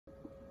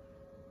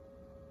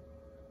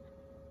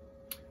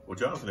Well,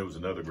 Jonathan, it was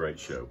another great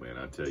show, man.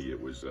 I tell you,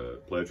 it was a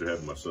pleasure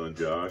having my son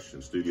Josh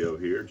in studio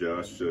here.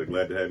 Josh,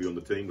 glad to have you on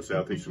the team with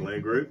Southeastern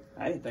Land Group.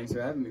 Hey, thanks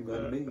for having me.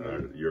 Glad to be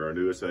here. You're our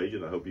newest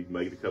agent. I hope you can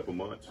make it a couple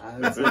months. I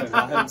hope so.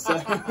 I hope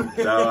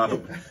so.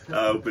 No,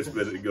 I hope it's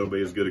going to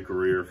be as good a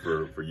career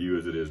for you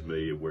as it is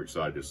me. And we're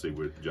excited to see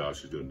what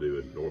Josh is going to do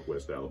in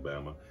Northwest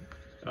Alabama.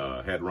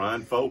 Had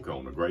Ryan Folk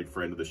on, a great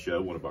friend of the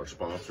show, one of our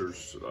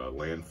sponsors,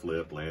 Land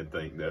Flip, Land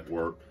Think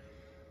Network.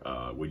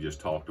 We just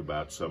talked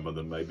about some of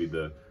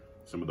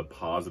the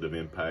positive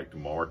impact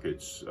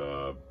markets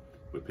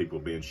with people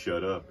being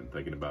shut up and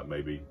thinking about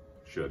maybe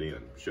shut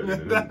in,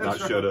 not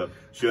shut up,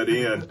 shut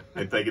in,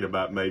 and thinking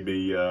about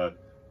maybe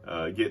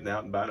getting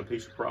out and buying a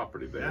piece of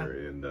property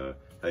there. Yeah. And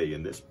hey,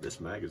 and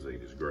this magazine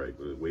is great.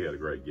 We had a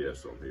great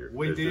guest on here.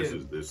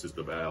 This is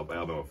the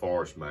Alabama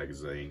Forest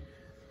magazine,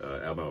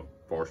 Alabama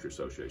Forestry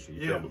Association.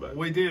 You tell them about it.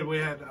 We did. We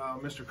had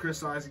Mr.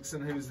 Chris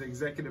Isaacson, who's the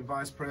executive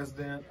vice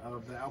president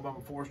of the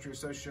Alabama Forestry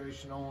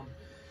Association, on.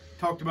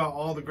 Talked about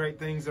all the great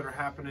things that are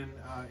happening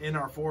in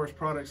our forest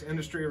products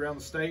industry around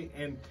the state,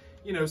 and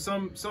you know,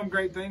 some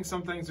great things,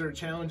 some things that are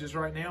challenges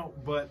right now,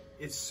 but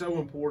it's so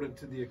important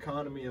to the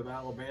economy of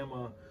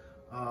Alabama,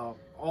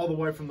 all the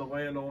way from the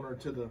landowner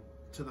to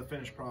the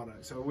finished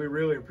product. So we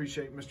really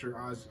appreciate Mr.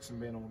 Isaacson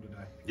being on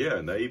today. Yeah,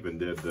 and they even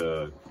did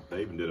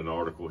an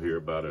article here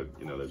about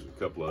there's a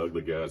couple of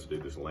ugly guys that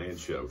did this land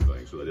show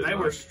thing. So they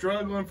were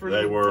struggling for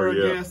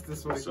a guest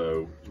this week.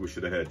 So we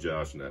should have had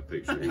Josh in that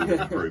picture. He would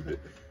have improved it.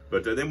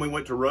 But then we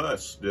went to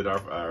Russ, did we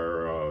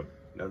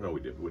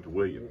went to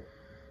William.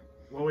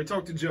 Well, we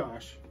talked to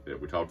Josh. Yeah,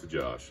 we talked to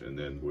Josh, and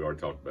then we already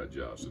talked about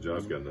Josh, so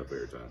Josh got enough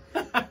airtime.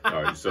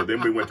 All right, so then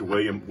we went to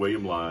William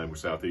Lyon with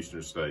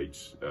Southeastern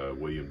States.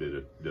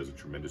 William does a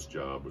tremendous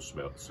job of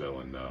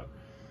selling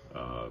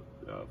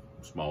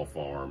small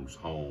farms,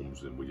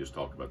 homes, and we just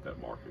talked about that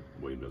market.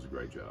 William does a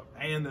great job.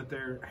 And that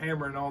they're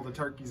hammering all the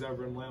turkeys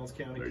over in Lowndes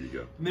County. There you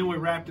go. And then we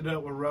wrapped it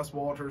up with Russ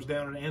Walters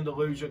down in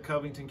Andalusia,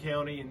 Covington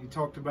County, and he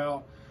talked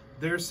about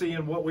they're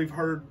seeing what we've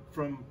heard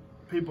from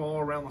people all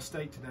around the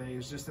state today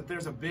is just that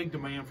there's a big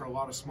demand for a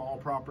lot of small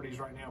properties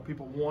right now.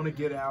 People want to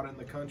get out in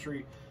the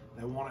country.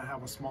 They want to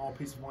have a small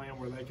piece of land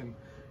where they can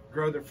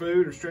grow their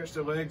food or stretch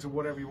their legs or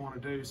whatever you want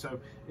to do. So,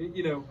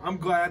 you know, I'm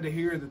glad to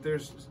hear that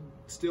there's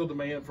still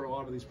demand for a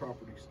lot of these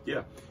properties.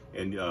 Yeah,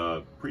 and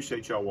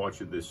appreciate y'all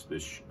watching this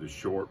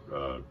short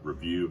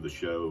review of the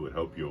show, and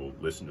hope you'll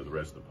listen to the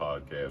rest of the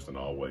podcast. And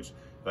always,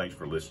 thanks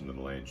for listening to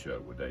The Land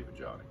Show with Dave and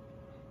Johnny.